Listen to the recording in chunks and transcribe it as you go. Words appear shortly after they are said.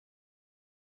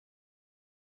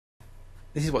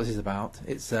this is what this is about.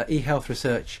 It's e-health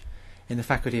research in the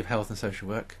Faculty of Health and Social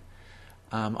Work.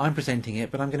 I'm presenting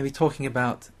it, but I'm going to be talking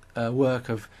about work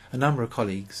of a number of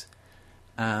colleagues.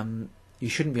 You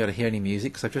shouldn't be able to hear any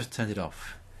music because I've just turned it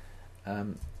off.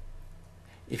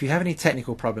 If you have any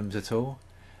technical problems at all,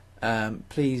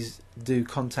 please do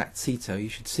contact Cito. You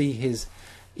should see his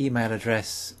email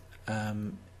address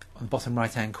on the bottom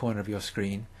right hand corner of your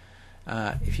screen.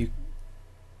 If you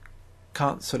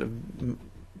can't sort of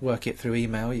work it through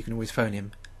email, you can always phone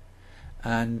him.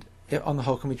 And on the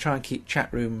whole, can we try and keep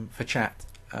chat room for chat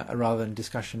rather than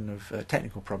discussion of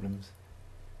technical problems?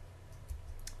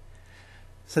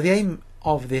 So the aim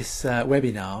of this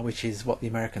webinar, which is what the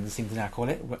Americans seem to now call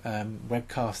it,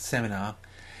 webcast seminar,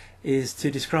 is to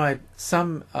describe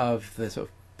some of the sort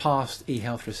of past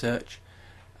e-health research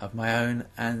of my own,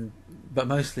 but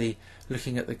mostly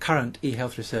looking at the current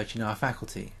e-health research in our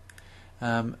faculty.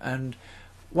 And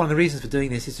one of the reasons for doing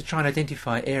this is to try and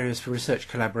identify areas for research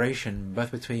collaboration,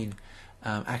 both between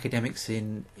academics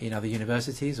in other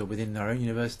universities or within our own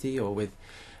university, or with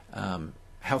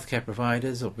healthcare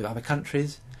providers or with other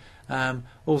countries.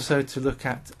 Also to look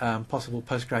at possible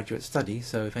postgraduate study,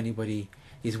 so if anybody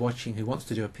is watching who wants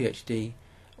to do a PhD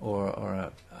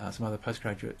or some other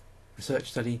postgraduate research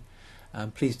study,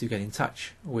 please do get in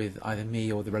touch with either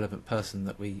me or the relevant person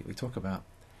that we talk about.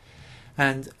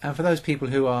 And for those people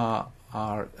who are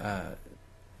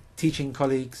teaching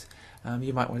colleagues,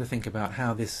 you might want to think about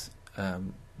how this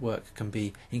work can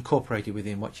be incorporated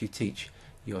within what you teach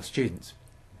your students.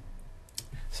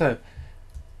 So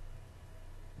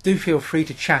do feel free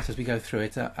to chat as we go through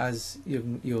it. As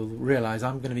you'll realise,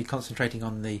 I'm going to be concentrating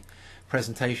on the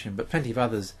presentation, but plenty of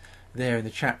others there in the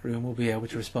chat room will be able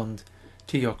to respond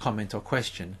to your comment or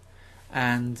question.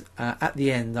 And at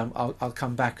the end, I'll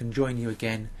come back and join you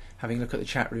again, having a look at the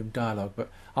chat room dialogue. But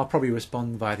I'll probably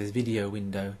respond via this video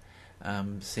window,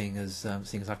 seeing as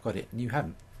I've got it and you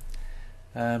haven't.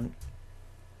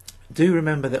 Do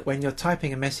remember that when you're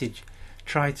typing a message,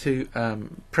 try to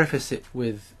preface it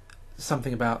with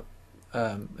something about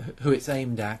who it's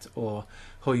aimed at or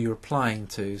who you're replying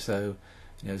to. So,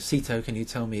 Cito, can you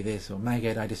tell me this? Or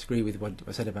Maged, I disagree with what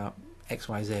I said about X,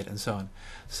 Y, Z, and so on.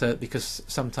 So, because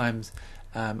sometimes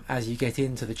as you get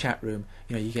into the chat room,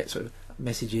 you get sort of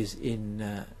messages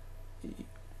in.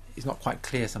 It's not quite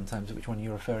clear sometimes which one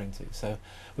you're referring to. So,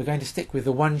 we're going to stick with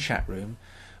the one chat room.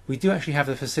 We do actually have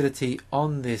the facility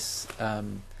on this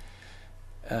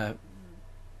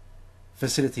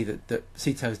facility that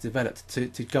Cito has developed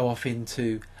to go off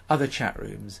into other chat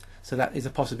rooms, so that is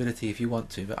a possibility if you want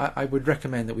to, but I would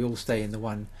recommend that we all stay in the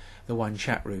one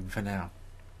chat room for now.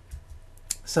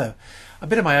 So a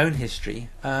bit of my own history.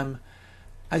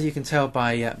 As you can tell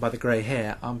by the grey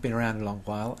hair, I've been around a long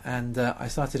while, and I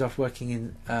started off working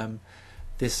in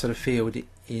this sort of field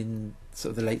in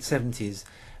sort of the late 70s,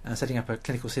 setting up a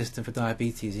clinical system for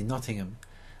diabetes in Nottingham.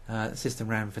 The system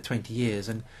ran for 20 years,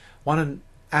 and one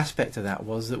aspect of that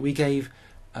was that we gave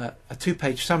a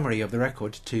 2-page summary of the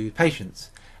record to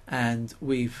patients, and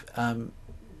we've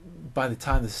by the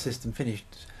time the system finished,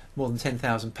 more than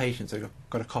 10,000 patients have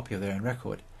got a copy of their own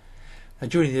record.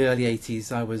 During the early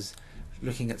 80s, I was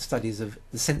looking at studies of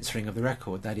the censoring of the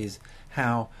record, that is,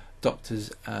 how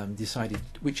doctors decided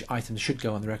which items should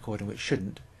go on the record and which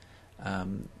shouldn't.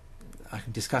 I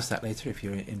can discuss that later if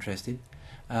you're interested.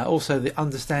 Also the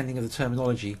understanding of the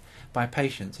terminology by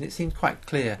patients, and it seemed quite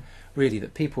clear really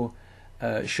that people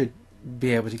should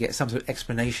be able to get some sort of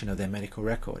explanation of their medical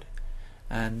record.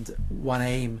 And one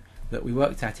aim that we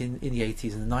worked at in the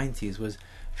 80s and the 90s was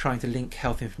trying to link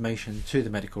health information to the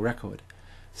medical record.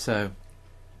 So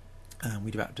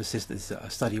we developed a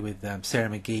study with Sarah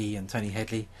McGee and Tony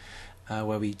Headley,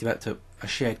 where we developed a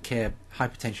shared care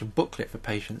hypertension booklet for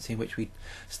patients, in which we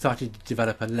started to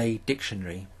develop a lay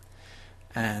dictionary.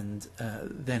 And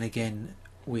then again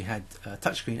we had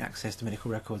touchscreen access to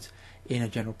medical records in a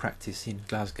general practice in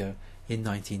Glasgow in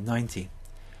 1990.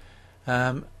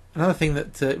 Another thing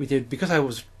that we did, because I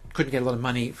couldn't get a lot of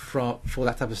money for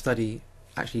that type of study,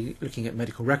 actually looking at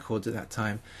medical records at that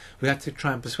time, we had to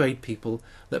try and persuade people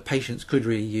that patients could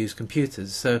really use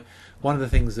computers. So one of the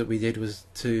things that we did was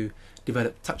to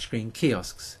develop touchscreen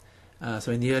kiosks.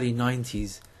 So in the early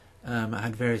 90s, I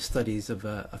had various studies of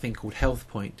a thing called Health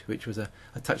Point, which was a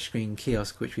touchscreen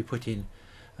kiosk which we put in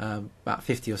about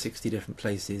 50 or 60 different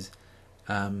places.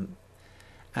 And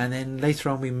then later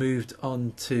on we moved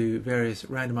on to various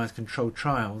randomized controlled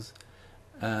trials,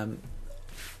 trying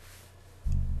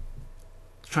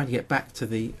to get back to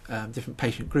the different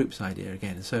patient groups idea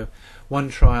again. So one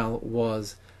trial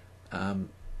was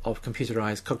of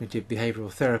computerized cognitive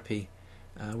behavioral therapy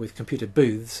with computer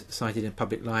booths sited in a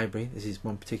public library. This is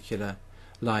one particular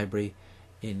Library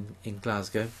in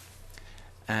Glasgow,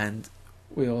 and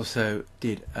we also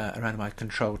did a randomised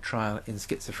controlled trial in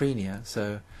schizophrenia.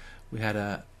 So we had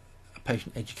a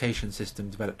patient education system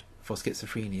developed for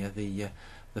schizophrenia.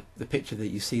 The picture that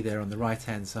you see there on the right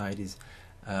hand side is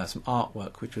some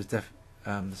artwork which was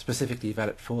specifically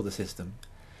developed for the system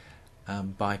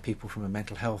by people from a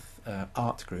mental health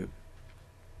art group.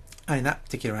 And in that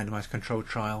particular randomised controlled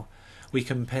trial, we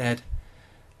compared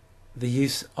the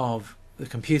use of the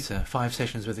computer, 5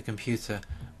 sessions with the computer,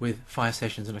 with 5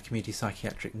 sessions on a community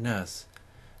psychiatric nurse.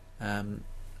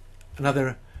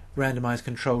 Another randomised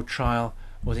controlled trial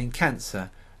was in cancer,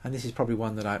 and this is probably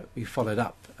one that we followed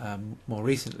up more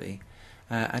recently.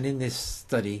 And in this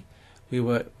study, we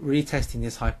were retesting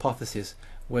this hypothesis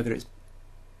whether it's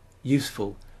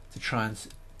useful to try and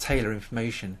tailor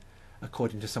information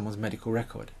according to someone's medical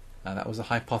record. That was a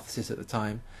hypothesis at the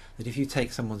time, that if you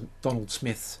take Donald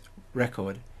Smith's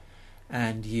record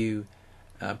and you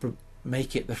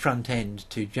make it the front end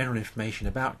to general information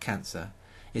about cancer,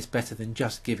 it's better than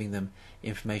just giving them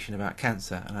information about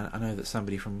cancer. And I know that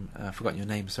somebody from, forgotten your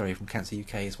name, sorry, from Cancer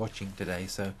UK is watching today,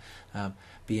 so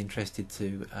be interested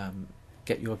to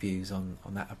get your views on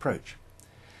that approach.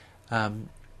 The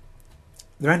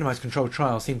randomised controlled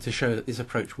trial seemed to show that this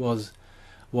approach was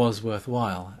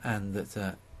worthwhile, and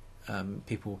that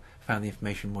people found the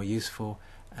information more useful,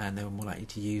 and they were more likely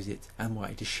to use it and more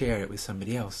likely to share it with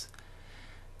somebody else.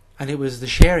 And it was the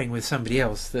sharing with somebody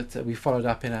else that we followed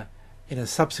up in a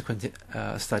subsequent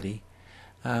study,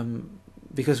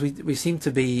 because we seem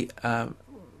to be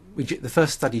the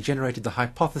first study generated the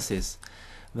hypothesis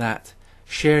that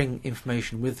sharing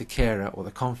information with the carer or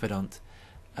the confidant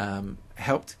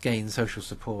helped gain social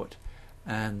support,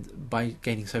 and by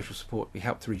gaining social support we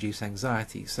helped to reduce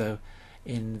anxiety. So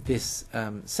in this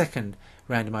second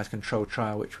randomised controlled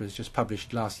trial, which was just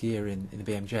published last year in the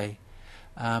BMJ,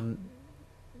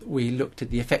 we looked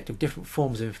at the effect of different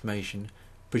forms of information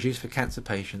produced for cancer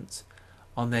patients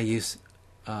on their use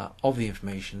of the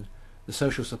information, the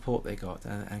social support they got,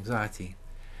 and anxiety.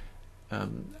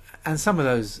 And some of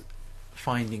those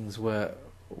findings were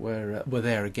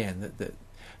there again, that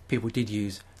people did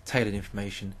use tailored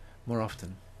information more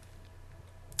often.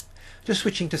 Just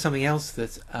switching to something else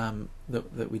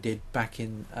that we did back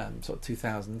in sort of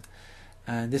 2000,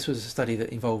 and this was a study that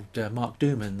involved Mark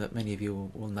Dooman, that many of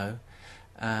you will know,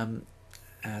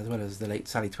 as well as the late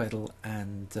Sally Tweddle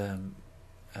and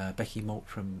Becky Malt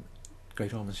from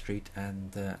Great Ormond Street,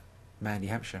 and Mandy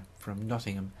Hampshire from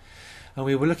Nottingham. And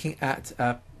we were looking at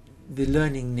the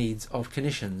learning needs of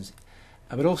clinicians,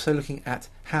 but also looking at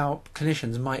how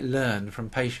clinicians might learn from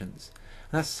patients.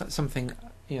 And that's something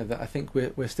that I think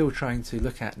we're still trying to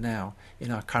look at now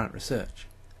in our current research.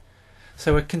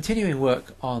 So we're continuing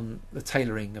work on the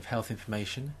tailoring of health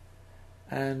information,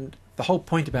 and the whole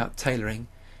point about tailoring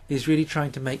is really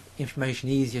trying to make information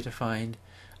easier to find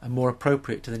and more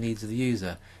appropriate to the needs of the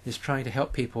user. Is trying to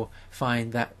help people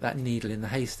find that needle in the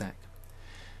haystack.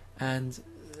 And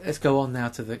let's go on now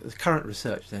to the current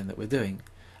research then that we're doing.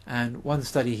 And one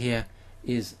study here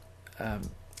is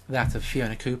that of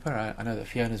Fiona Cooper. I know that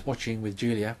Fiona's watching with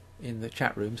Julia in the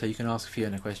chat room, so you can ask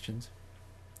Fiona questions.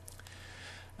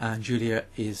 And Julia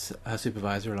is her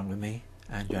supervisor along with me,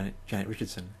 and Janet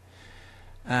Richardson.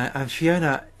 And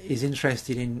Fiona is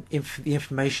interested in the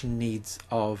information needs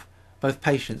of both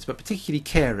patients, but particularly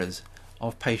carers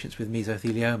of patients with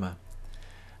mesothelioma.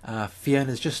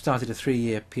 Fiona's just started a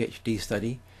 3-year PhD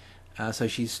study, so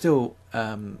she's still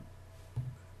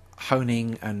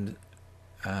honing and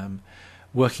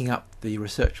working up the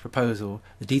research proposal,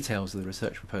 the details of the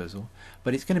research proposal,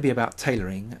 but it's going to be about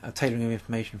tailoring of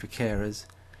information for carers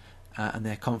and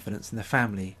their confidants and their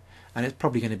family, and it's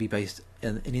probably going to be based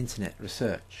in internet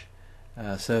research,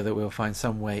 so that we'll find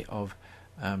some way of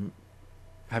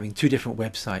having 2 different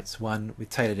websites, one with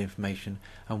tailored information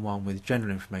and one with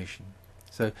general information.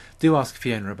 So do ask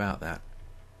Fiona about that.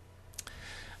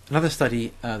 Another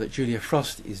study that Julia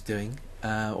Frost is doing,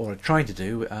 or trying to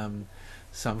do,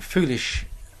 some foolish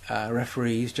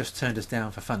referees just turned us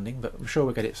down for funding, but I'm sure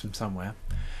we'll get it from somewhere.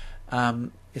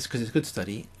 It's because it's a good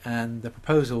study, and the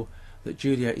proposal that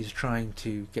Julia is trying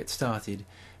to get started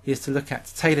is to look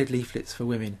at tailored leaflets for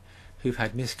women who've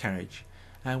had miscarriage.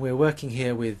 And we're working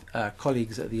here with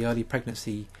colleagues at the early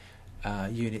pregnancy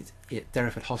unit at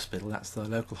Derriford Hospital. That's the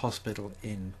local hospital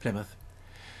in Plymouth.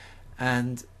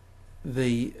 And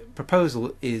the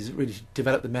proposal is really to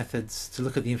develop the methods to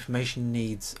look at the information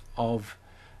needs of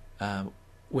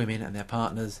women and their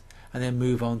partners, and then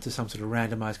move on to some sort of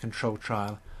randomised controlled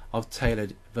trial of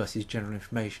tailored versus general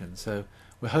information. So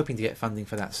we're hoping to get funding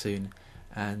for that soon,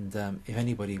 And if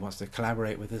anybody wants to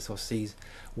collaborate with us or sees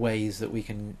ways that we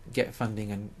can get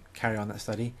funding and carry on that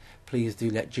study, please do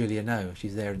let Julia know.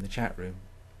 She's there in the chat room.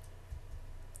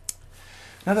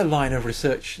 Another line of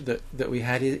research that we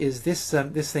had is this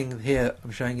this thing here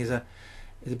I'm showing is a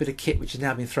bit of kit which has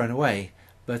now been thrown away.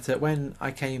 But when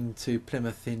I came to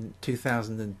Plymouth in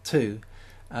 2002,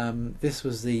 this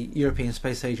was the European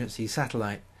Space Agency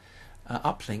satellite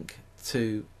uplink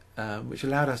to which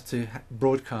allowed us to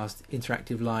broadcast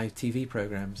interactive live TV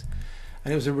programs.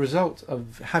 And it was a result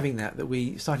of having that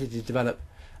we started to develop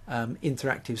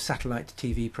interactive satellite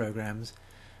TV programs,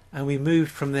 and we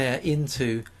moved from there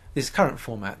into this current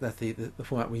format, that the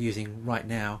format we're using right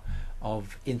now,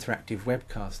 of interactive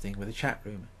webcasting with a chat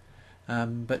room.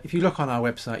 But if you look on our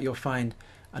website, you'll find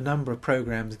a number of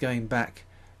programs going back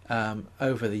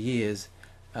over the years,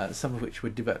 some of which were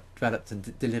developed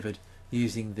and delivered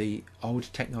using the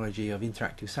old technology of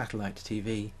interactive satellite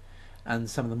TV, and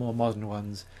some of the more modern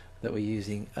ones that we're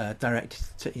using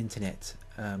direct to internet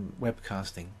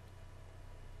webcasting.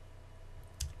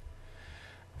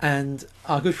 And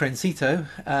our good friend Sito,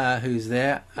 who's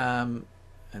there, and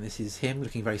this is him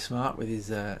looking very smart with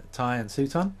his tie and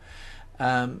suit on,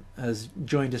 has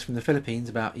joined us from the Philippines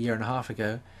about a year and a half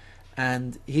ago,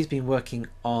 and he's been working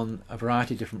on a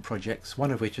variety of different projects,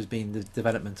 one of which has been the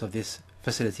development of this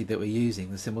facility that we're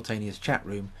using, the simultaneous chat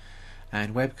room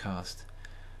and webcast.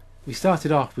 We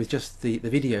started off with just the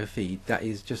video feed, that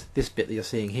is just this bit that you're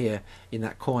seeing here in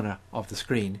that corner of the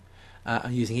screen,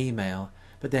 and using email,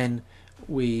 but then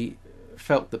we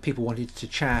felt that people wanted to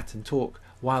chat and talk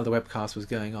while the webcast was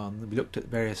going on. We looked at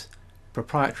various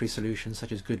proprietary solutions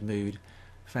such as Good Mood,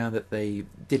 found that they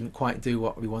didn't quite do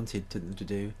what we wanted them to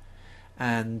do,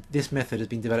 and this method has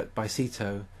been developed by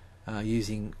Sito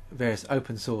using various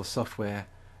open source software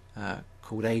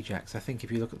called Ajax. I think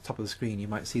if you look at the top of the screen you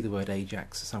might see the word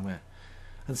Ajax somewhere,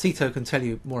 and Sito can tell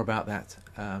you more about that,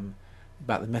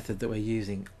 about the method that we're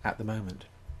using at the moment.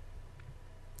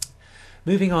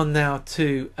 Moving on now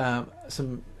to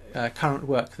some current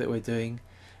work that we're doing.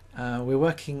 We're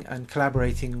working and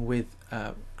collaborating with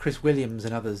Chris Williams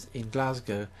and others in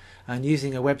Glasgow, and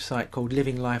using a website called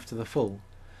Living Life to the Full.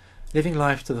 Living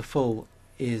Life to the Full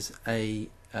is a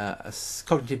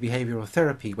cognitive behavioural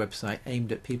therapy website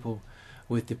aimed at people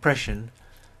with depression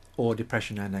or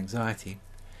depression and anxiety,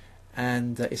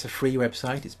 and it's a free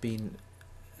website. It's been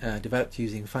developed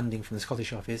using funding from the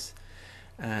Scottish Office,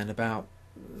 and about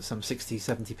some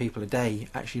 60-70 people a day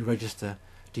actually register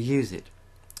to use it.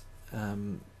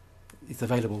 It's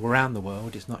available around the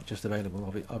world. It's not just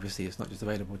available, obviously it's not just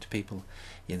available to people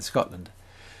in Scotland.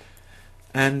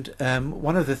 And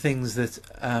one of the things that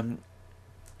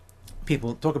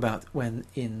people talk about when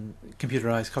in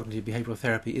computerized cognitive behavioral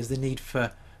therapy is the need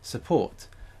for support.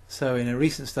 So in a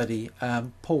recent study,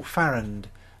 Paul Farrand,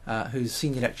 who's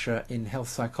senior lecturer in health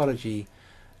psychology,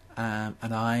 and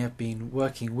I have been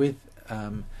working with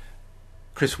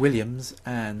Chris Williams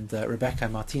and Rebecca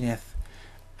Martinez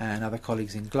and other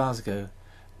colleagues in Glasgow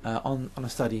on a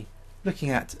study looking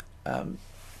at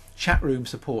chat room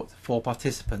support for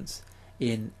participants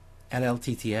in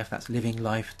LLTTF, that's Living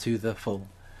Life to the Full.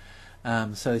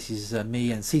 So this is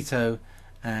me and Sito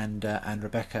and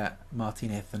Rebecca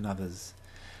Martinez and others.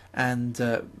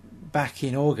 And back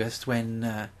in August,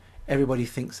 when everybody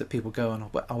thinks that people go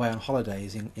away on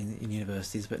holidays in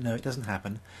universities, but no, it doesn't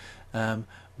happen.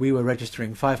 We were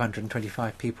registering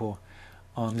 525 people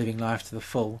on Living Life to the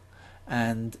Full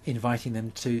and inviting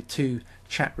them to 2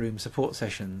 chat room support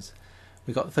sessions.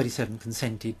 We got 37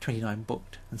 consented, 29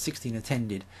 booked, and 16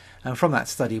 attended. And from that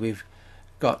study we've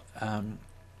got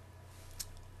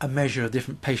a measure of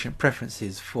different patient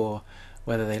preferences for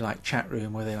whether they like chat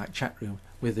room, whether they like chat room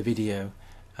with the video,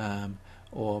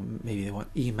 or maybe they want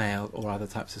email or other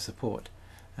types of support.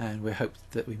 And we hope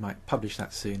that we might publish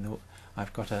that soon.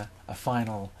 I've got a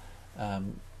final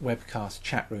webcast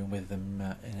chat room with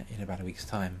them in about a week's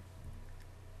time.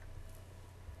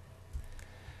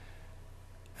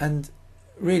 And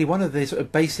really one of the sort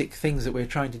of basic things that we're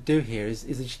trying to do here is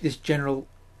this general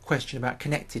question about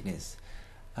connectedness.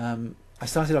 I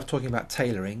started off talking about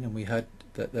tailoring, and we heard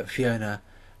that Fiona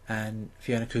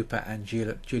Cooper and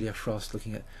Julia Frost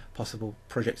looking at possible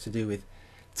projects to do with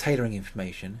tailoring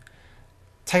information.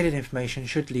 Tailored information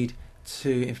should lead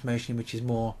to information which is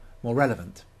more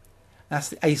relevant. That's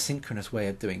the asynchronous way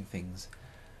of doing things.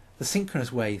 The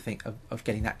synchronous way of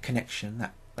getting that connection,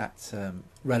 that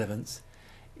relevance,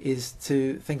 is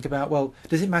to think about, well,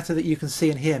 does it matter that you can see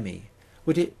and hear me?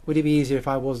 Would it be easier if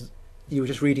you were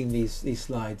just reading these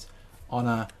slides on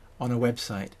a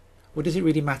website? Or does it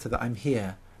really matter that I'm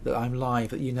here, that I'm live,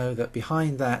 that you know that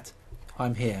behind that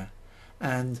I'm here?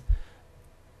 And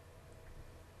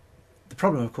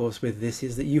problem, of course, with this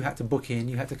is that you had to book in,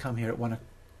 you had to come here at 1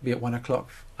 o'clock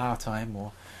our time,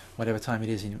 or whatever time it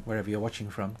is in wherever you're watching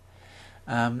from.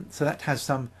 So that has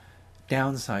some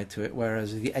downside to it,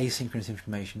 whereas the asynchronous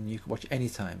information you can watch any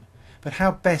time. But how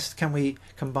best can we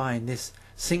combine this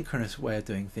synchronous way of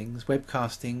doing things,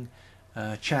 webcasting,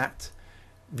 chat,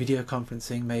 video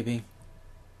conferencing maybe,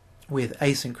 with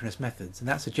asynchronous methods? And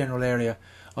that's a general area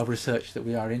of research that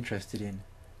we are interested in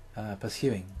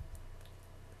pursuing.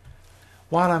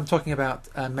 While I'm talking about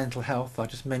mental health, I'll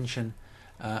just mention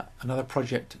another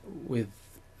project with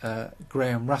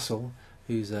Graham Russell,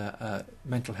 who's a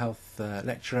mental health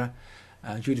lecturer,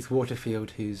 Judith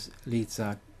Waterfield, who leads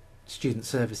our student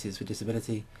services for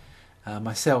disability,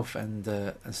 myself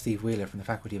and Steve Wheeler from the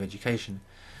Faculty of Education.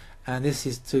 And this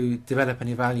is to develop and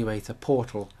evaluate a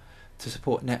portal to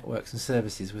support networks and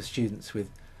services with students with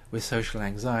social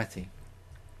anxiety.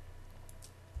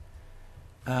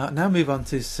 Now move on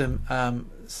to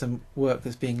some work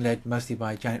that's being led mostly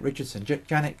by Janet Richardson.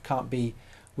 Janet can't be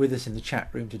with us in the chat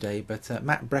room today, but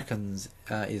Matt Breckens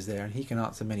is there, and he can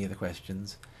answer many of the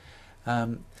questions.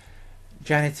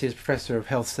 Janet is Professor of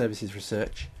Health Services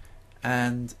Research,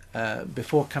 and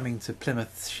before coming to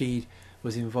Plymouth she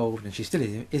was involved, and she still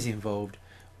is involved,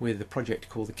 with a project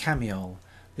called the Camiole.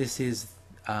 This is,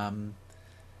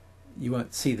 you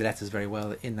won't see the letters very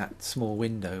well in that small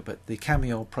window, but the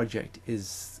Camiole project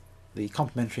is the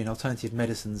Complementary and Alternative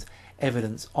Medicines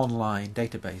Evidence Online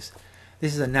Database.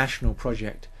 This is a national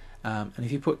project, and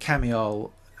if you put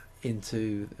Camiole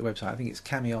into the website, I think it's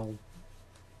Camiole,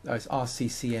 it's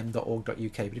rccm.org.uk,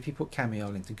 but if you put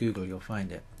Camiole into Google you'll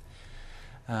find it.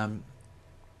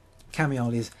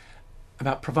 Camiole is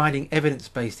about providing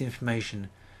evidence-based information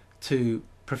to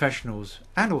professionals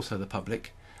and also the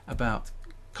public about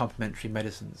complementary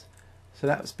medicines. So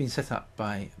that's been set up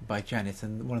by Janet,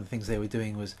 and one of the things they were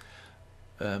doing was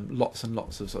lots and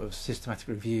lots of sort of systematic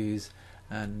reviews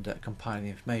and compiling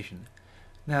information.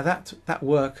 Now that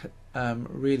work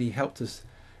really helped us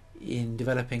in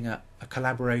developing a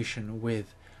collaboration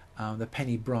with the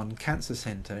Penny Bron Cancer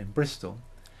Centre in Bristol,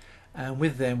 and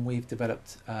with them we've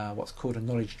developed what's called a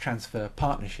knowledge transfer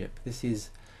partnership. This is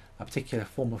a particular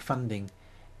form of funding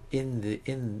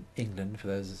in England, for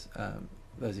those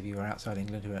of you who are outside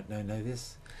England who don't know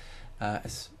this,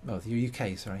 the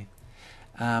UK, sorry.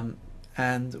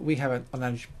 And we have a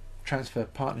knowledge transfer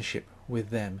partnership with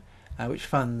them, which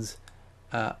funds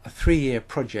a 3-year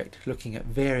project looking at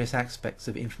various aspects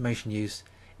of information use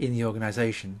in the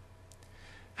organisation,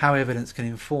 how evidence can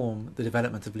inform the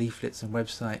development of leaflets and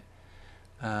website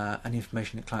and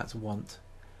information that clients want.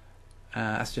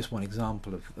 That's just one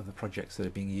example of the projects that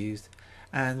are being used.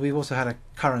 And we've also had a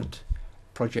current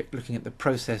project looking at the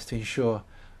process to ensure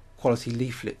quality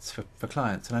leaflets for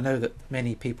clients. And I know that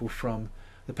many people from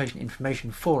the Patient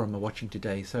Information Forum are watching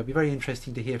today, so it'd be very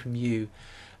interesting to hear from you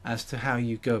as to how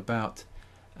you go about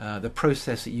the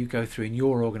process that you go through in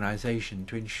your organisation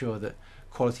to ensure that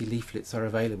quality leaflets are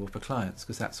available for clients,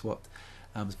 because that's what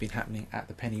has been happening at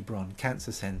the Penny Bron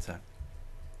Cancer Centre.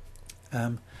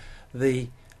 One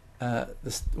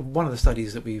of the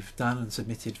studies that we've done and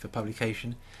submitted for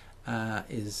publication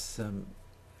is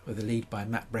with a lead by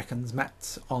Matt Breckens.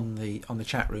 Matt's on the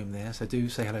chat room there, so do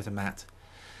say hello to Matt.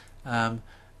 And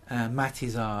Matt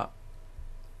is the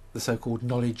so-called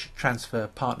Knowledge Transfer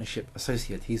Partnership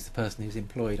Associate. He's the person who's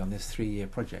employed on this 3-year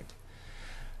project.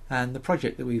 And the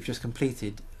project that we've just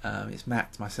completed, it's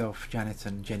Matt, myself, Janet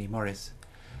and Jenny Morris,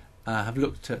 have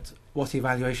looked at what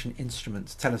evaluation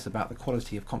instruments tell us about the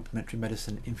quality of complementary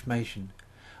medicine information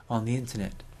on the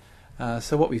internet.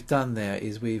 So what we've done there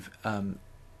is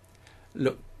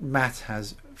Matt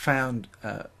has found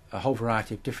a whole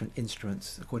variety of different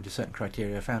instruments according to certain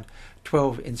criteria. Found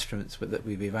 12 instruments that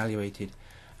we've evaluated,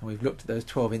 and we've looked at those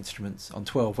 12 instruments on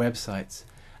 12 websites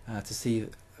to see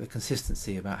the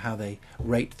consistency about how they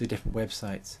rate the different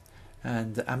websites.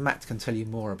 And Matt can tell you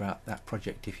more about that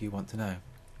project if you want to know.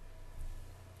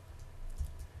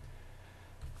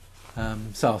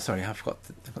 Sorry, I've got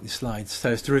these slides.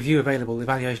 So it's to review available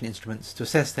evaluation instruments to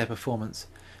assess their performance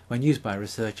when used by a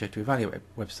researcher to evaluate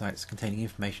websites containing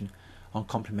information on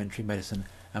complementary medicine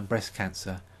and breast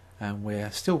cancer. And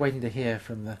we're still waiting to hear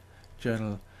from the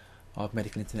Journal of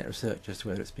Medical Internet Research as to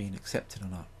whether it's been accepted or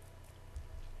not.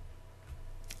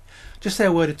 Just say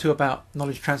a word or two about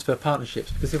knowledge transfer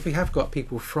partnerships, because if we have got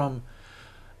people from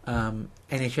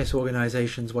NHS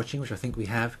organisations watching, which I think we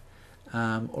have,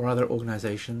 or other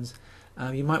organisations,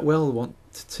 you might well want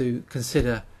to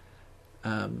consider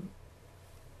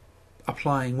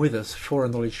applying with us for a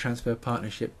knowledge transfer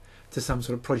partnership to some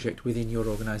sort of project within your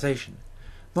organisation.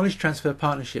 Knowledge transfer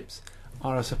partnerships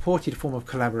are a supported form of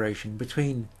collaboration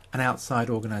between an outside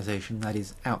organisation, that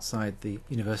is outside the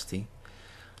university,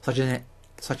 such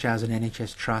as an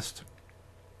NHS trust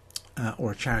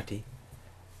or a charity,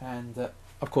 and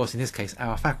of course in this case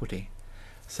our faculty.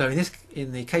 So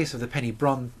in the case of the Penny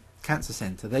Bron Cancer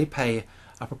Centre, they pay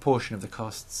a proportion of the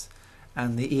costs,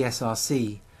 and the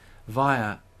ESRC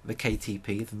via the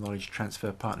KTP, the Knowledge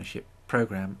Transfer Partnership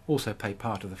Programme, also pay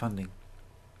part of the funding.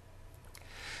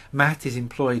 Matt is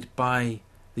employed by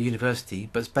the university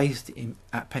but is based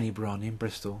at Penny Bron in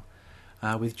Bristol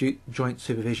with joint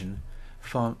supervision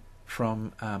from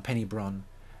Penny Bron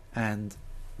and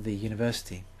the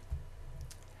university.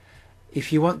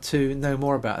 If you want to know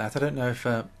more about that, I don't know if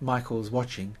Michael's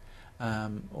watching,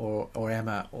 or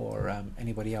Emma, or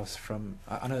anybody else from...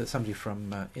 I know that somebody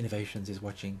from Innovations is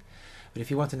watching, but if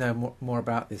you want to know more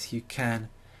about this, you can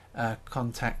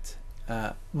contact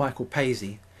Michael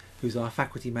Paisley, who's our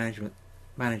Faculty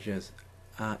Innovations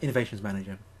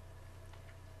Manager,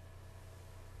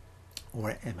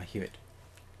 or Emma Hewitt.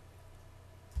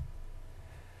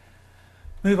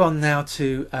 Move on now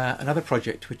to another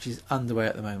project which is underway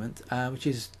at the moment, which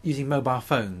is using mobile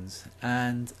phones.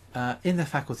 And in the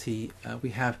faculty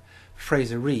we have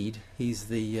Fraser Reed. He's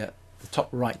the top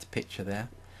right picture there.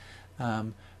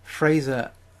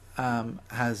 Fraser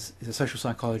is a social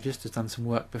psychologist, has done some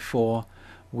work before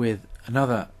with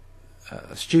another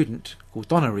student called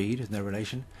Donna Reed, who's no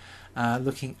relation,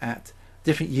 looking at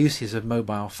different uses of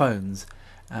mobile phones.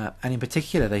 And in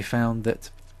particular they found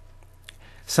that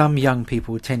some young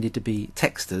people tended to be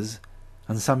texters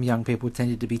and some young people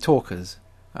tended to be talkers.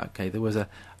 Okay, there was a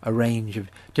range of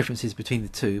differences between the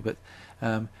two, but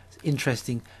it's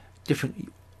interesting,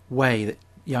 different way that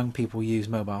young people use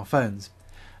mobile phones.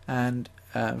 And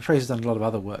Fraser's done a lot of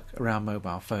other work around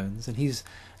mobile phones, and he's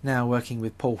now working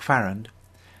with Paul Farrand,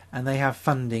 and they have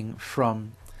funding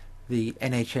from the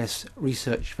NHS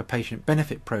Research for Patient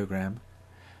Benefit Programme,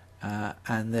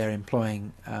 and they're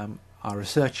employing our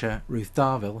researcher Ruth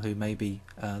Darville, who may be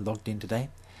logged in today,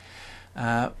 in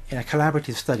a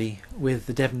collaborative study with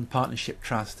the Devon Partnership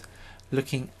Trust,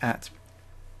 looking at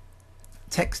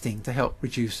texting to help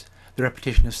reduce the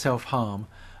repetition of self-harm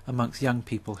amongst young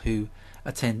people who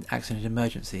attend accident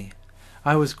emergency.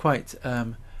 I was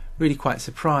really quite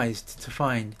surprised to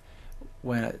find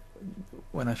when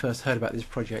I first heard about this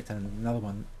project, and another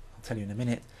one I'll tell you in a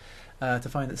minute, to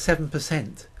find that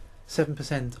 7%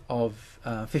 of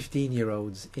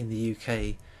 15-year-olds in the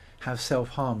UK have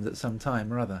self-harmed at some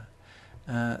time or other.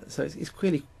 So it's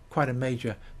clearly quite a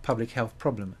major public health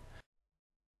problem.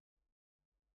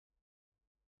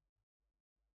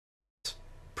 This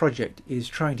project is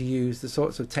trying to use the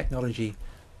sorts of technology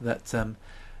that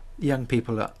young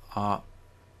people are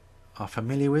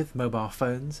familiar with, mobile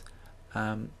phones,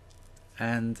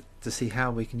 and to see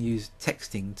how we can use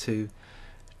texting to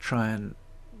try and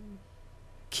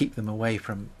keep them away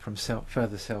from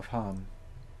further self-harm.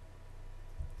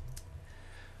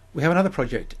 We have another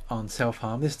project on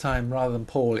self-harm. This time, rather than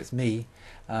Paul, it's me,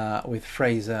 with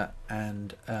Fraser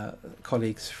and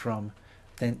colleagues from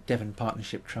Devon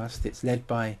Partnership Trust. It's led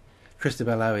by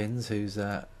Christabel Owens, who's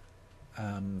in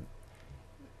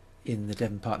the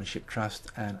Devon Partnership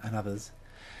Trust, and others.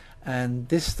 And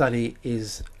this study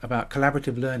is about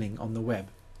collaborative learning on the web,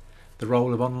 the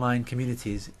role of online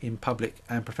communities in public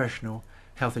and professional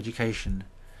health education,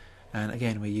 and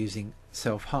again we're using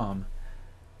self-harm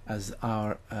as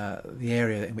the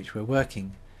area in which we're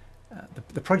working.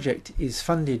 The project is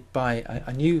funded by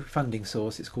a new funding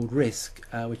source. It's called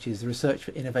RISC, which is the Research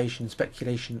for Innovation,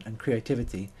 Speculation and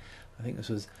Creativity. I think this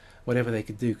was whatever they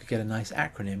could do could get a nice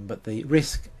acronym, but the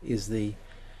RISC is the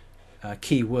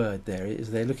key word there.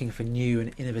 Is they're looking for new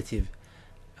and innovative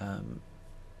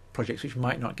projects which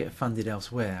might not get funded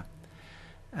elsewhere.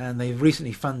 And they've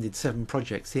recently funded 7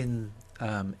 projects in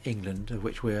England, of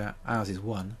which ours is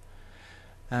one.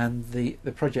 And the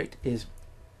project is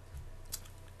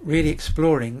really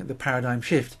exploring the paradigm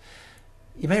shift.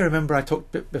 You may remember I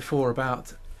talked before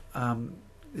about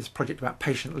this project about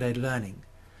patient-led learning.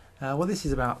 Well, this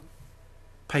is about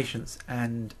patients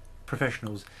and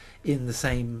professionals in the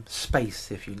same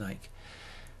space, if you like.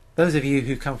 Those of you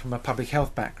who come from a public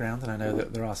health background, and I know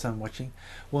that there are some watching,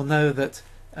 will know that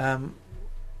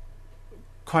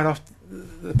quite often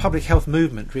the public health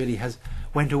movement really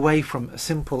went away from a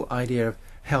simple idea of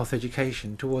health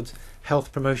education towards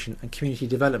health promotion and community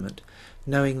development,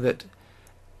 knowing that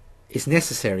it's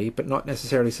necessary but not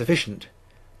necessarily sufficient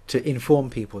to inform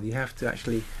people. You have to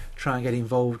actually try and get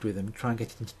involved with them, try and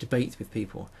get into debate with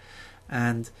people.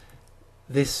 And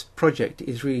this project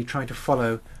is really trying to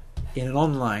follow in an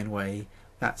online way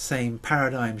that same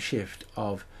paradigm shift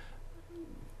of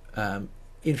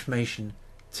information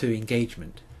to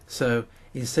engagement. So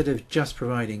instead of just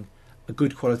providing a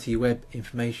good quality web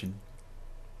information,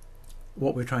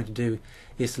 what we're trying to do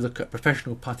is to look at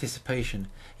professional participation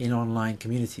in online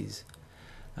communities.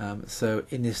 So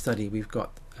in this study we've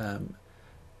got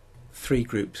 3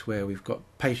 groups where we've got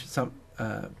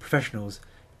professionals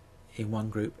in one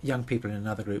group, young people in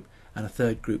another group, and a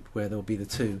third group where there'll be the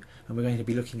 2, and we're going to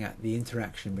be looking at the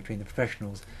interaction between the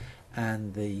professionals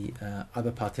and the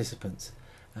other participants,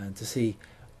 and to see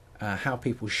how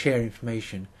people share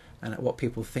information and what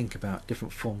people think about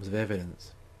different forms of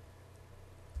evidence.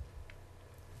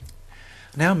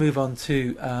 Now move on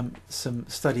to some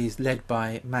studies led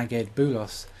by Maged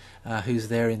Boulos, who's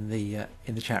there in the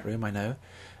chat room, I know.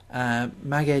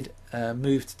 Maged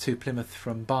moved to Plymouth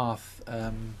from Bath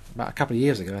about a couple of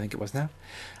years ago, I think it was now.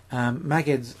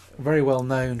 Maged's very well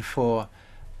known for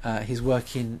his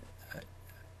work in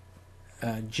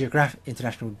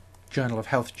International Journal of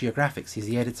Health Geographics. He's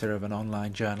the editor of an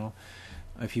online journal.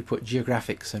 If you put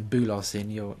Geographics and Boulos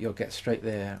in, you'll get straight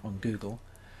there on Google.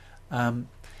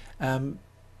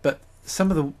 But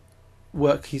some of the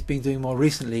work he's been doing more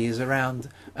recently is around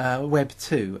Web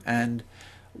 2, and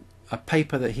a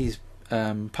paper that he's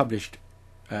published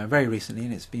very recently,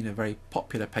 and it's been a very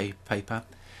popular paper,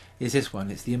 is this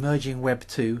one. It's the Emerging Web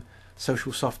 2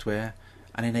 Social Software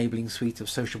and Enabling Suite of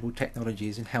Sociable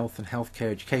Technologies in Health and Healthcare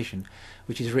Education,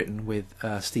 which is written with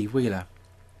Steve Wheeler.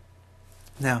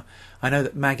 Now, I know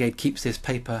that Maged keeps this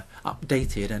paper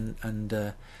updated, and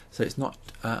so it's not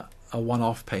a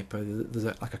one-off paper. There's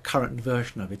like a current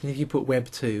version of it, and if you put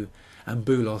Web 2 and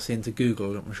Boulos into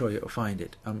Google, I'm sure you'll find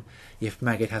it, if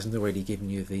Maged hasn't already given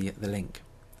you the link.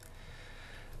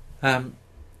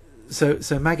 So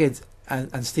Maged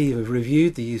and Steve have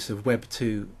reviewed the use of Web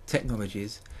 2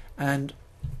 technologies, and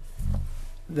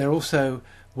they're also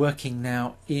working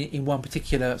now in one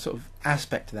particular sort of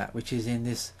aspect of that, which is in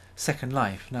this Second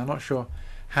Life. Now, I'm not sure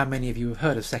how many of you have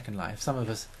heard of Second Life. Some of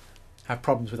us have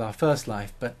problems with our first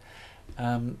life, but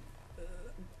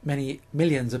many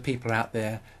millions of people out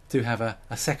there do have a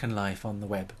second life on the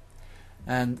web.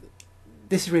 And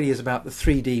this really is about the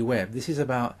 3D web. This is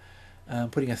about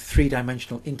putting a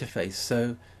 3-dimensional interface.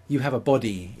 So you have a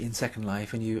body in Second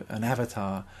Life, and an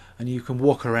avatar, and you can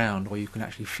walk around, or you can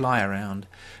actually fly around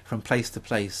from place to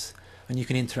place, and you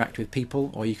can interact with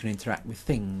people, or you can interact with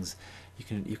things.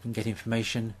 You can get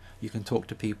information, you can talk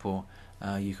to people,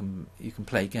 you can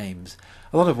play games.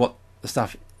 A lot of what the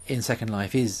stuff in Second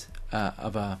Life is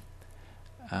of a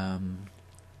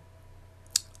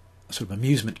sort of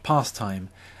amusement pastime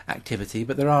activity,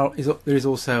 but there is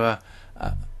also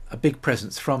a big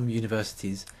presence from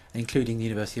universities, including the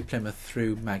University of Plymouth,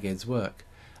 through Maged's work.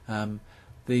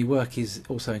 The work is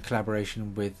also in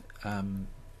collaboration with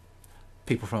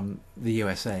people from the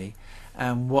USA,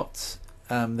 and what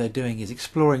they're doing is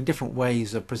exploring different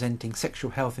ways of presenting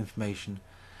sexual health information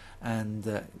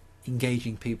and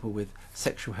engaging people with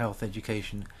sexual health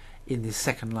education in this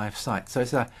Second Life site. So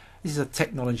this is a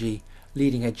technology,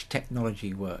 leading edge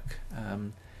technology work.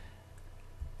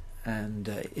 And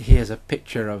here's a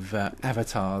picture of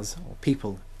avatars, or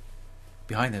people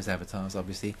behind those avatars,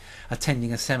 obviously,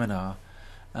 attending a seminar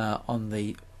on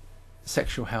the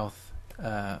sexual health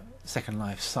Second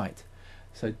Life site.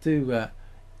 So do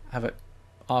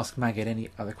ask Maged any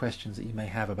other questions that you may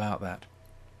have about that.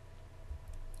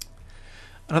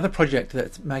 Another project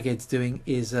that Maged's doing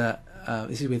is this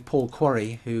is with Paul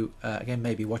Quarry, who again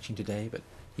may be watching today, but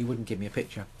he wouldn't give me a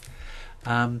picture.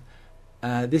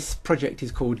 This project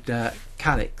is called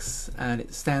CALIX, and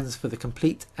it stands for the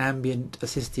Complete Ambient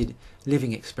Assisted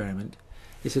Living Experiment.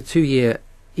 It's a 2-year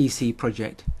EC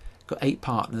project, got 8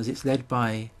 partners. It's led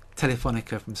by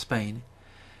Telefonica from Spain,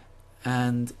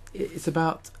 and it's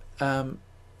about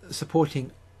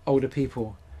supporting older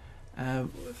people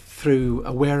through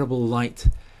a wearable light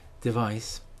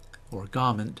device or a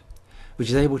garment which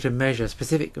is able to measure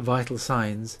specific vital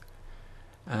signs,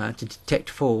 to detect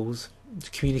falls,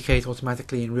 to communicate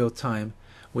automatically in real time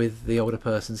with the older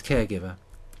person's caregiver.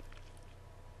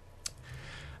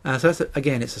 So that's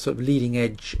again, it's a sort of leading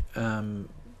edge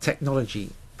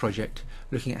technology project,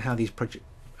 looking at how these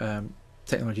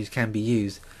technologies can be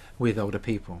used with older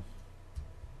people.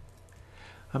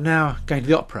 I'm now going to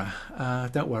the opera.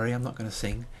 Don't worry, I'm not going to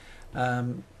sing.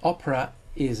 Opera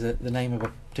is the name of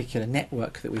a particular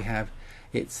network that we have.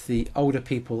 It's the Older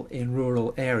People in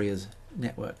Rural Areas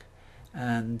network,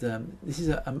 and this is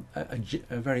a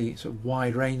very sort of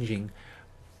wide-ranging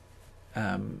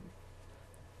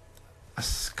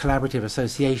collaborative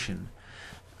association.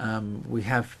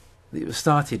 It was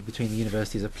started between the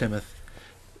universities of Plymouth,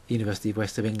 University of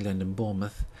West of England and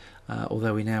Bournemouth,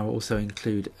 although we now also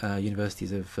include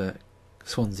universities of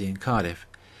Swansea and Cardiff.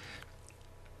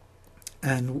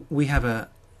 and we have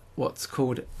what's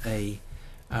called a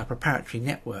preparatory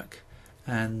network,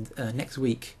 and next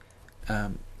week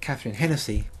Catherine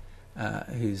Hennessy,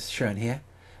 who's shown here,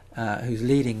 who's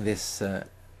leading this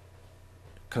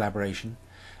collaboration,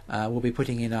 will be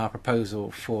putting in our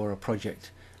proposal for a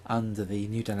project under the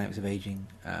New Dynamics of Aging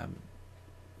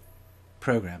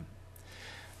program.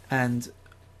 And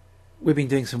we've been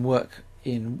doing some work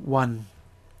in one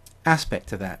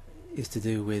aspect of that, is to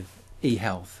do with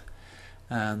EHealth.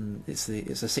 It's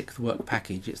a sixth work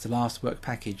package. It's the last work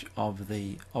package of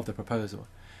the proposal,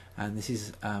 and this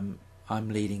is I'm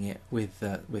leading it with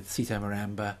Sito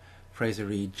Maramba, Fraser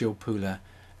Reed, Jill Pooler,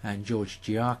 and George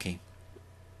Giarchi.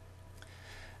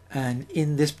 And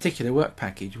in this particular work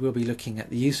package, we'll be looking at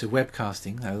the use of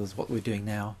webcasting, that is what we're doing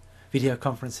now, video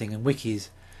conferencing and wikis,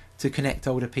 to connect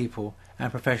older people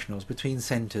and professionals between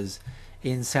centres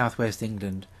in southwest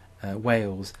England,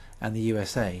 Wales and the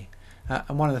USA.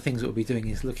 And one of the things that we'll be doing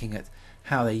is looking at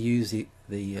how they use the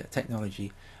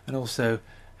technology, and also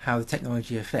how the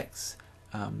technology affects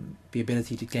the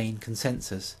ability to gain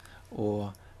consensus,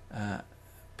 or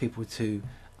people to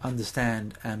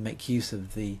understand and make use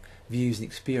of the views and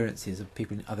experiences of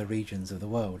people in other regions of the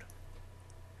world.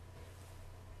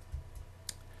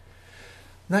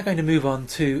 I'm now going to move on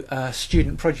to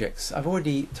student projects. I've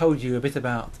already told you a bit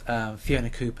about Fiona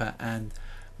Cooper and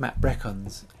Matt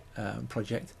Breckon's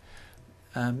project.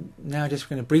 Now just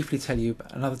going to briefly tell you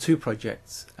about another two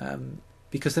projects,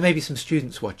 because there may be some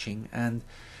students watching, and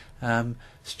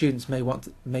students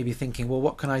may be thinking, well,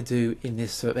 what can I do in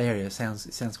this sort of area? It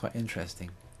sounds quite interesting.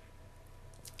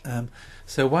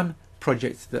 So one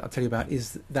project that I'll tell you about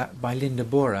is that by Linda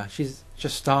Bora. She's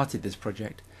just started this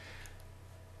project.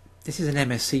 This is an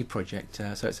MSc project,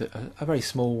 so it's a very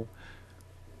small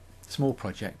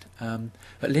project.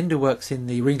 But Linda works in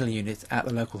the renal unit at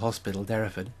the local hospital,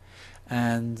 Derriford,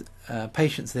 and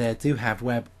patients there do have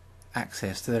web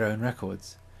access to their own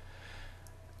records.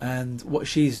 And what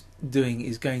she's doing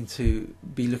is going to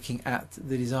be looking at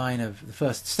the design of the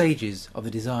first stages of the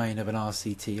design of an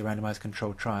RCT, a randomised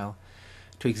controlled trial,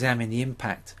 to examine the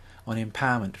impact on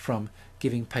empowerment from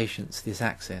giving patients this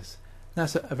access.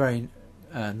 That's a very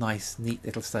nice, neat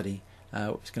little study,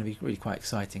 which is going to be really quite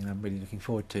exciting, and I'm really looking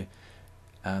forward to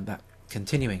that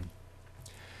continuing.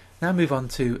 Now move on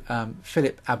to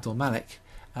Philip Abdul Malik.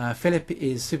 Philip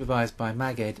is supervised by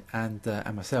Maged and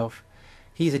myself.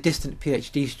 He's a distant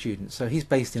PhD student, so he's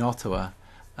based in Ottawa,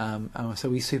 so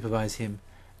we supervise him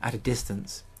at a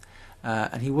distance.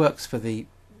 And he works for the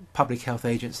Public Health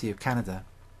Agency of Canada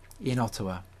in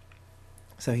Ottawa.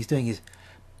 So he's doing his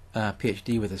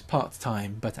PhD with us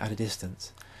part-time, but at a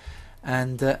distance.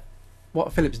 And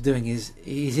what Philip's doing is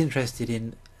he's interested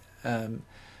in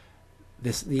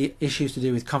the issues to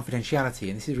do with confidentiality,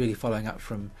 and this is really following up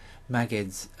from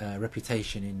Maged's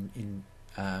reputation in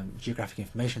geographic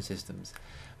information systems.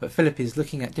 But Philip is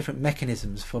looking at different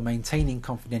mechanisms for maintaining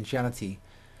confidentiality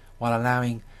while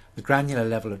allowing the granular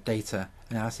level of data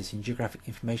analysis in geographic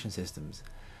information systems.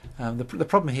 The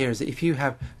problem here is that if you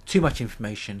have too much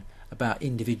information about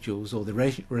individuals, or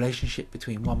the relationship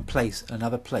between one place and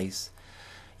another place,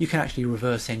 you can actually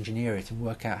reverse engineer it and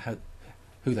work out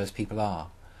who those people are.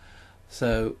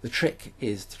 So the trick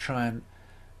is to try and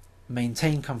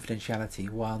maintain confidentiality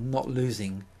while not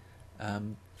losing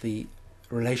the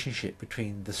relationship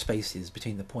between the spaces,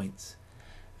 between the points.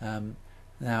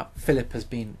 Now Philip has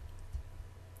been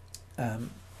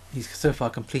he's so far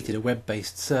completed a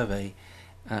web-based survey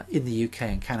in the UK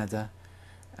and Canada,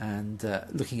 and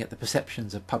looking at the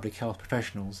perceptions of public health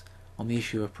professionals on the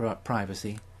issue of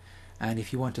privacy. And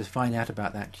if you want to find out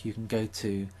about that, you can go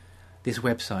to this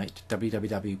website,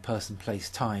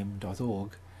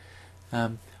 www.personplacetime.org,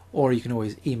 or you can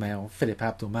always email Philip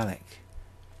Abdul Malik.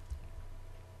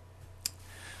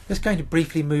 Just going to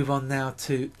briefly move on now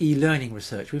to e-learning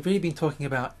research. We've really been talking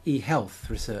about e-health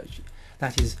research,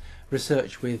 that is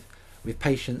research with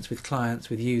patients, with clients,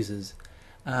 with users.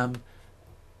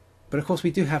 But of course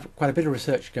we do have quite a bit of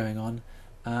research going on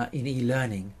in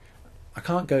e-learning. I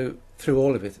can't go through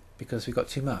all of it because we've got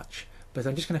too much, but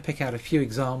I'm just going to pick out a few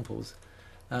examples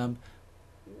that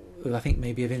I think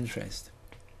may be of interest.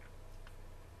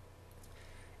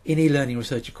 In e-learning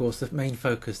research, of course, the main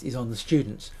focus is on the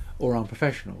students or on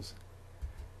professionals.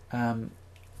 And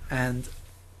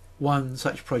one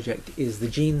such project is the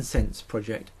GeneSense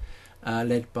project,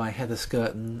 led by Heather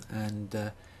Skirton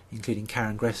and including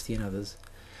Karen Gresti and others.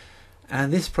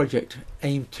 And this project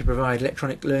aimed to provide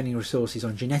electronic learning resources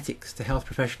on genetics to health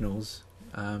professionals,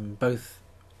 both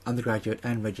undergraduate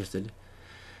and registered.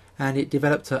 And it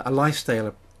developed a life stage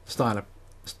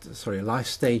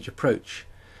approach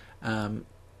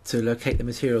to locate the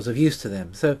materials of use to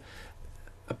them. So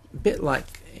a bit like,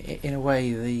 in a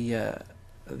way,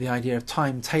 the idea of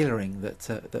time tailoring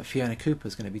that Fiona Cooper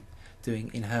is going to be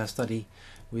doing in her study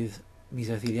with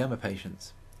mesothelioma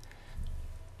patients.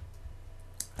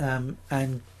 And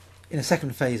in a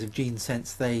second phase of Gene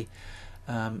Sense, they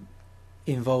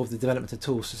involve the development of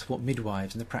tools to support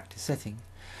midwives in the practice setting.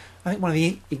 I think one of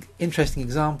the interesting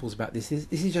examples about this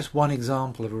is just one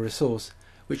example of a resource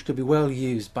which could be well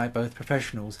used by both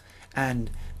professionals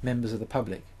and members of the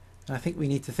public. And I think we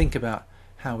need to think about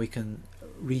how we can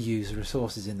reuse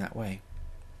resources in that way.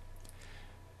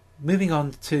 Moving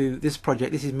on to this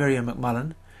project, this is Miriam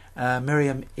McMullen.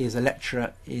 Miriam is a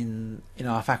lecturer in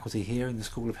our faculty here in the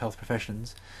School of Health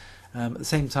Professions. At the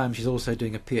same time, she's also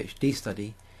doing a PhD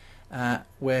study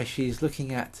where she's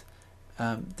looking at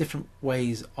different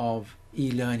ways of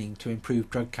e-learning to improve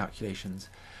drug calculations.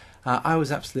 I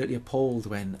was absolutely appalled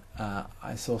when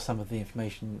I saw some of the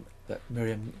information that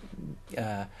Miriam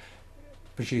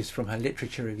produced from her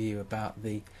literature review about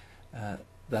the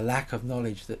lack of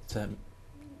knowledge that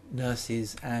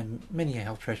nurses and many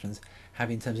health professions have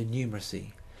in terms of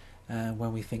numeracy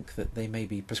when we think that they may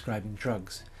be prescribing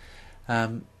drugs.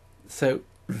 So,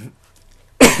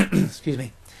 excuse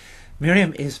me,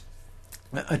 Miriam is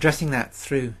addressing that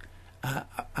through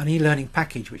an e-learning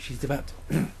package which she's developed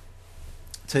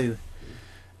to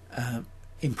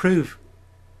improve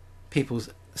people's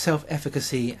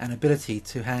self-efficacy and ability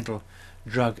to handle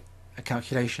drug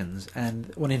calculations.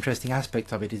 And one interesting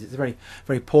aspect of it is it's a very,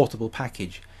 very portable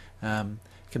package. Can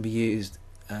be used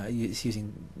it's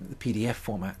using the PDF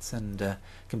formats and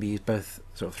can be used both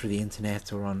sort of through the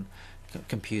internet or on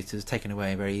computers, taken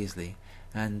away very easily.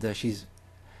 And she's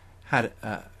had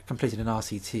completed an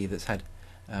RCT that's had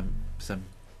some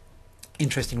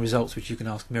interesting results which you can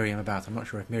ask Miriam about. I'm not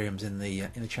sure if Miriam's in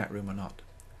the chat room or not.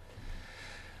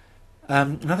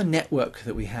 Another network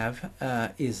that we have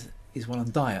is one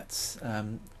on diets.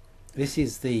 This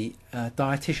is the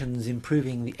Dietitians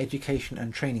Improving the Education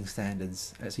and Training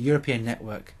Standards. It's a European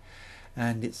network,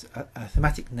 and it's a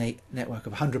thematic network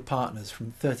of 100 partners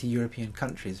from 30 European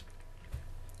countries.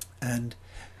 And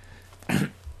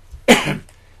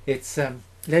it's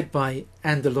led by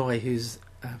Anne Deloy, who's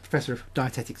a professor of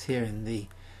dietetics here in the...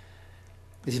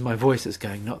 This is my voice that's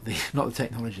going, not the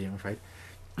technology, I'm afraid.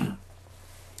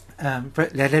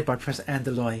 Led by Professor Anne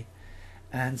Deloy,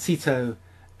 and Sito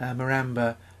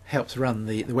Maramba helps run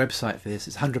the website for this.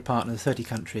 It's 100 partners, 30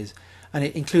 countries, and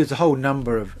it includes a whole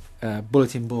number of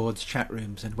bulletin boards, chat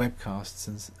rooms and webcasts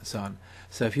and so on.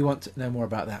 So if you want to know more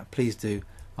about that, please do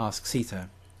ask Sito.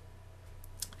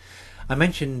 I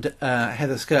mentioned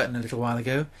Heather Skirton a little while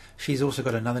ago. She's also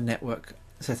got another network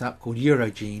set up called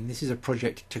Eurogene. This is a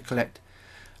project to collect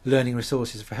learning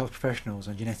resources for health professionals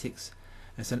on genetics.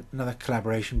 It's another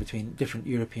collaboration between different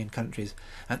European countries.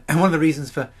 And one of the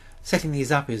reasons for setting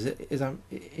these up is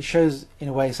it shows, in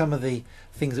a way, some of the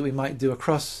things that we might do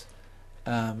across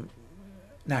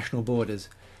national borders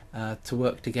to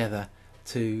work together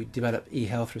to develop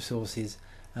e-health resources.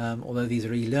 Although these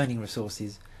are e-learning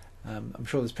resources, I'm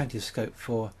sure there's plenty of scope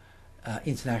for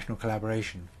international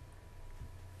collaboration.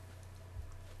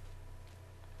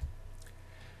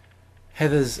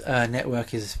 Heather's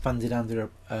network is funded under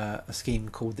a scheme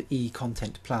called the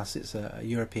e-Content Plus. It's a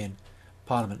European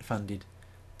Parliament funded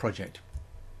project.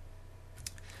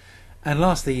 And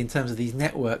lastly, in terms of these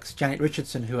networks, Janet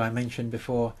Richardson, who I mentioned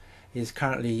before, is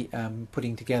currently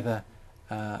putting together,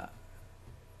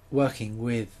 working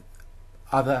with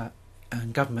other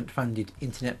government funded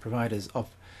internet providers of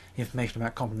information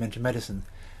about complementary medicine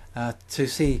to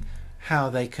see how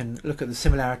they can look at the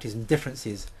similarities and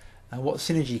differences and what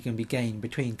synergy can be gained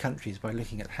between countries by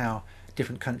looking at how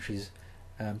different countries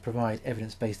provide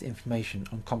evidence-based information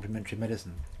on complementary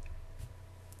medicine.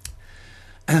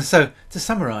 And so, to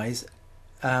summarise,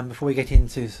 before we get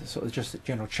into sort of just a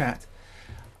general chat,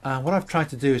 what I've tried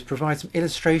to do is provide some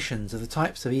illustrations of the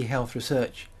types of e-health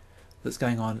research that's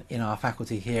going on in our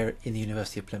faculty here in the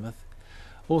University of Plymouth,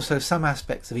 also some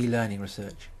aspects of e-learning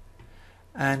research.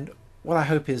 And what I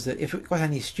hope is that if we've got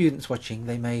any students watching,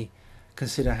 they may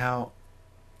consider how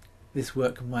this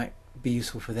work might be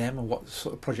useful for them and what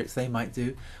sort of projects they might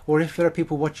do. Or if there are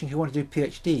people watching who want to do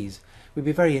PhDs, we'd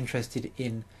be very interested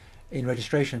in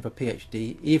registration for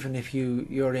PhD, even if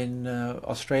you're in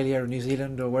Australia or New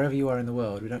Zealand or wherever you are in the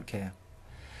world. We don't care.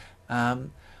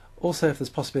 Also, if there's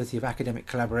possibility of academic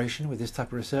collaboration with this type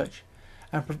of research,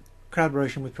 and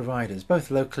collaboration with providers,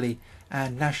 both locally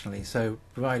and nationally. So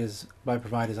providers, by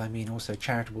providers I mean also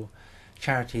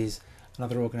charities and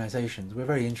other organisations. We're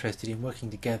very interested in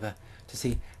working together to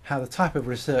see how the type of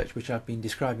research which I've been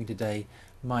describing today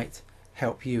might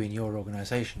help you in your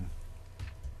organisation.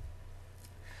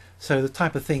 So the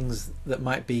type of things that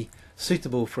might be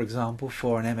suitable, for example,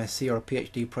 for an MSc or a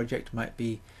PhD project might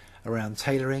be around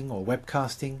tailoring or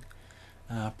webcasting,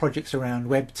 projects around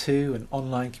Web 2 and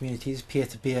online communities,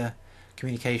 peer-to-peer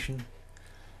communication,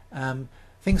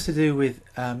 things to do with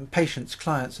patients,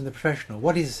 clients and the professional.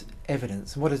 What is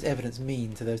evidence and what does evidence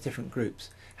mean to those different groups?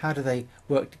 How do they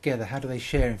work together? How do they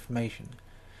share information?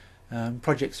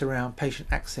 Projects around patient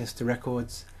access to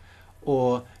records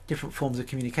or different forms of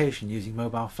communication using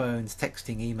mobile phones,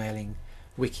 texting, emailing,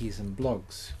 wikis and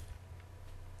blogs.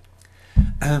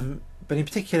 But in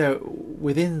particular,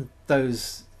 within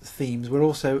those themes, we're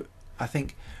also, I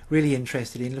think, really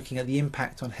interested in looking at the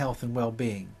impact on health and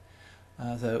well-being.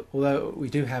 So although we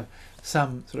do have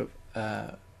some sort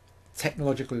of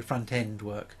technological front-end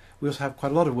work, we also have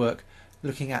quite a lot of work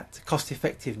looking at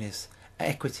cost-effectiveness,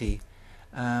 equity,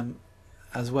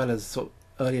 as well as sort of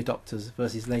early adopters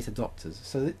versus late adopters.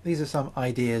 So these are some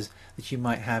ideas that you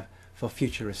might have for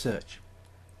future research.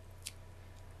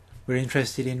 We're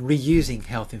interested in reusing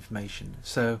health information.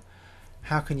 So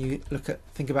how can you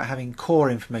think about having core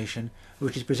information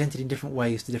which is presented in different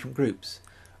ways to different groups,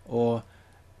 or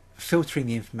filtering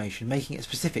the information, making it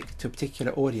specific to a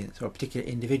particular audience or a particular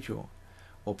individual,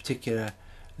 or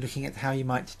looking at how you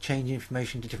might change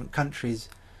information to different countries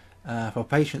for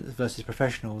patients versus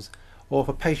professionals, or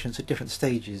for patients at different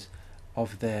stages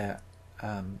of their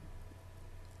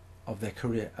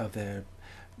career, of their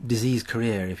disease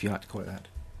career, if you like to call it that.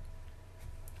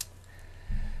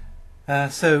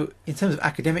 So in terms of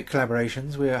academic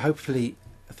collaborations, we're hopefully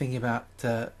thinking about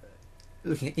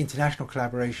looking at international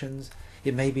collaborations.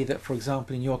 It may be that, for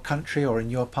example, in your country or in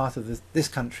your part of this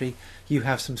country, you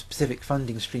have some specific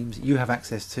funding streams that you have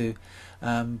access to,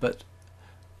 but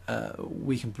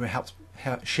we can perhaps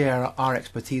share our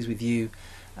expertise with you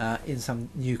in some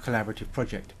new collaborative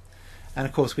project. And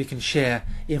of course we can share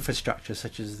infrastructure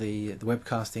such as the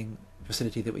webcasting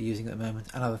facility that we're using at the moment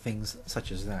and other things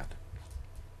such as that.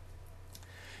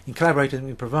 In collaborating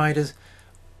with providers,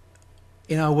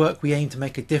 in our work we aim to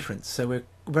make a difference, so we're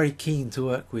very keen to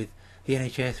work with the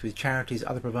NHS, with charities,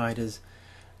 other providers,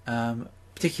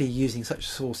 particularly using such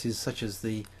sources such as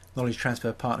the knowledge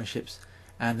transfer partnerships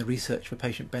and the research for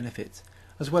patient benefits,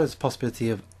 as well as the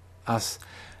possibility of us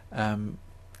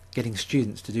getting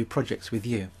students to do projects with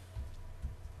you.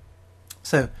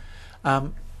 So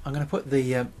I'm going to put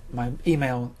my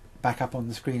email back up on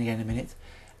the screen again in a minute,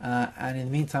 and in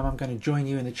the meantime I'm going to join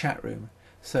you in the chat room.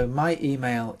 So my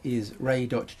email is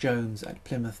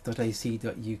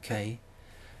ray.jones@plymouth.ac.uk.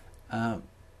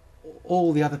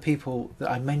 All the other people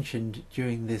that I mentioned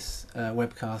during this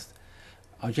webcast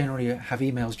have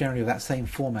emails generally of that same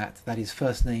format, that is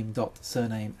first name dot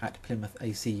surname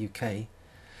 @plymouth.ac.uk.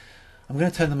 I'm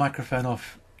going to turn the microphone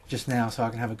off just now so I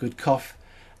can have a good cough,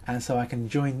 and so I can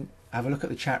have a look at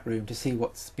the chat room to see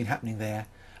what's been happening there,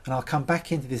 and I'll come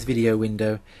back into this video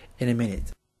window in a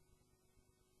minute.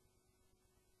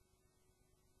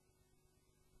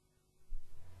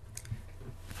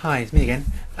 Hi, it's me again.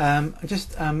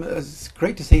 It's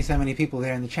great to see so many people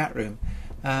there in the chat room.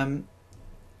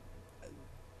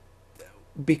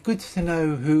 Be good to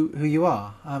know who you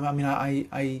are. I mean,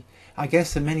 I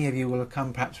guess that many of you will have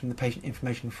come perhaps from the Patient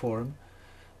Information Forum.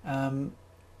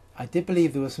 I did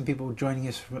believe there were some people joining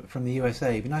us from the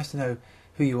USA. It'd be nice to know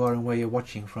who you are and where you're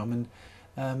watching from,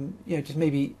 and just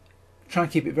maybe try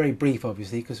and keep it very brief,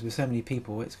 obviously, because with so many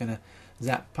people it's going to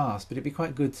zap past. But it'd be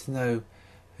quite good to know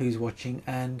who's watching,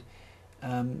 and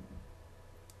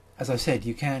as I said,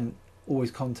 you can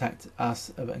always contact us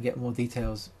and get more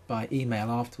details by email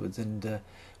afterwards, and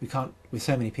we can't, with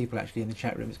so many people actually in the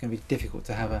chat room, it's going to be difficult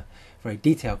to have a very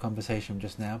detailed conversation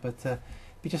just now, but it'd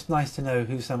be just nice to know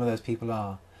who some of those people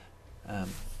are.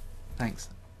 Thanks.